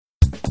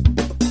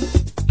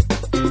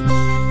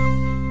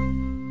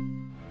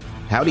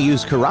How to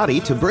use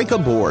karate to break a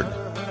board.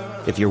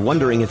 If you're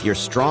wondering if you're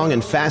strong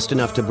and fast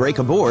enough to break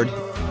a board,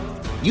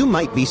 you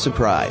might be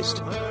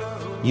surprised.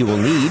 You will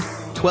need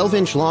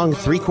 12-inch long,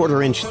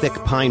 3/4-inch thick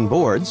pine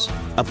boards,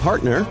 a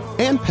partner,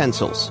 and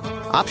pencils.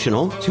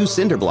 Optional, 2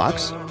 cinder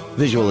blocks,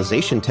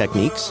 visualization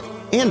techniques,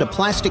 and a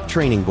plastic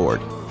training board.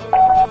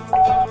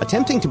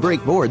 Attempting to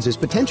break boards is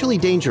potentially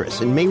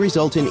dangerous and may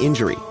result in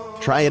injury.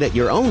 Try it at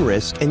your own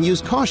risk and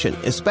use caution,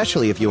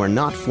 especially if you are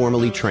not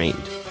formally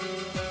trained.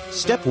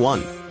 Step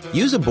 1.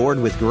 Use a board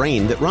with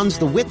grain that runs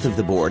the width of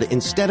the board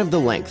instead of the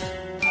length.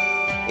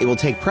 It will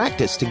take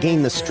practice to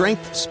gain the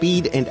strength,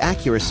 speed, and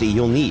accuracy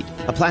you'll need.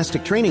 A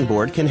plastic training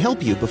board can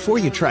help you before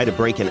you try to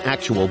break an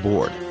actual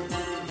board.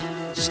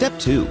 Step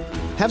 2.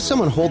 Have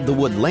someone hold the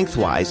wood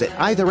lengthwise at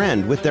either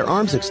end with their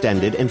arms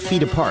extended and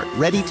feet apart,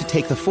 ready to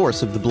take the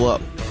force of the blow.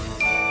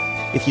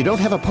 If you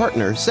don't have a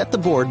partner, set the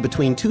board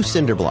between 2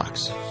 cinder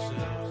blocks.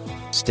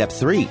 Step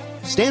 3.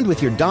 Stand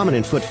with your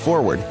dominant foot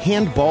forward,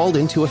 hand balled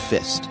into a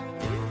fist.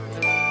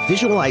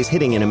 Visualize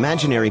hitting an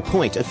imaginary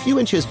point a few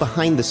inches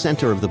behind the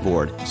center of the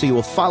board, so you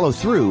will follow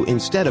through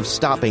instead of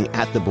stopping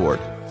at the board.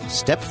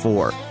 Step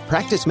 4.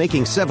 Practice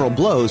making several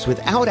blows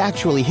without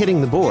actually hitting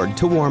the board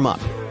to warm up.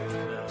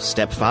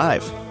 Step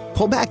 5.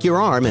 Pull back your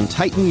arm and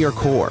tighten your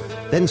core.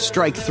 Then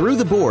strike through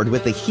the board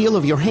with the heel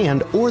of your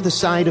hand or the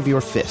side of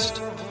your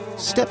fist.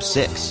 Step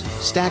 6.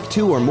 Stack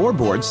 2 or more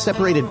boards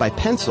separated by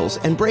pencils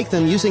and break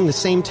them using the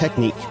same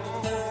technique.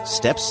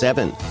 Step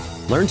 7.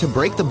 Learn to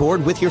break the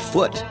board with your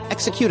foot.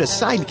 Execute a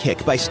side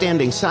kick by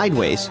standing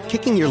sideways,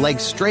 kicking your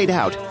legs straight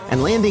out,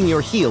 and landing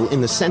your heel in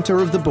the center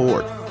of the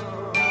board.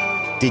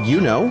 Did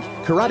you know?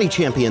 Karate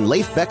champion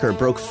Leif Becker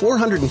broke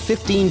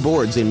 415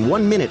 boards in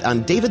 1 minute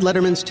on David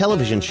Letterman's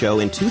television show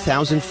in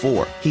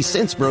 2004. He's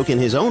since broken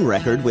his own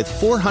record with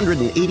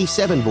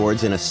 487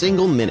 boards in a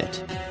single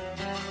minute.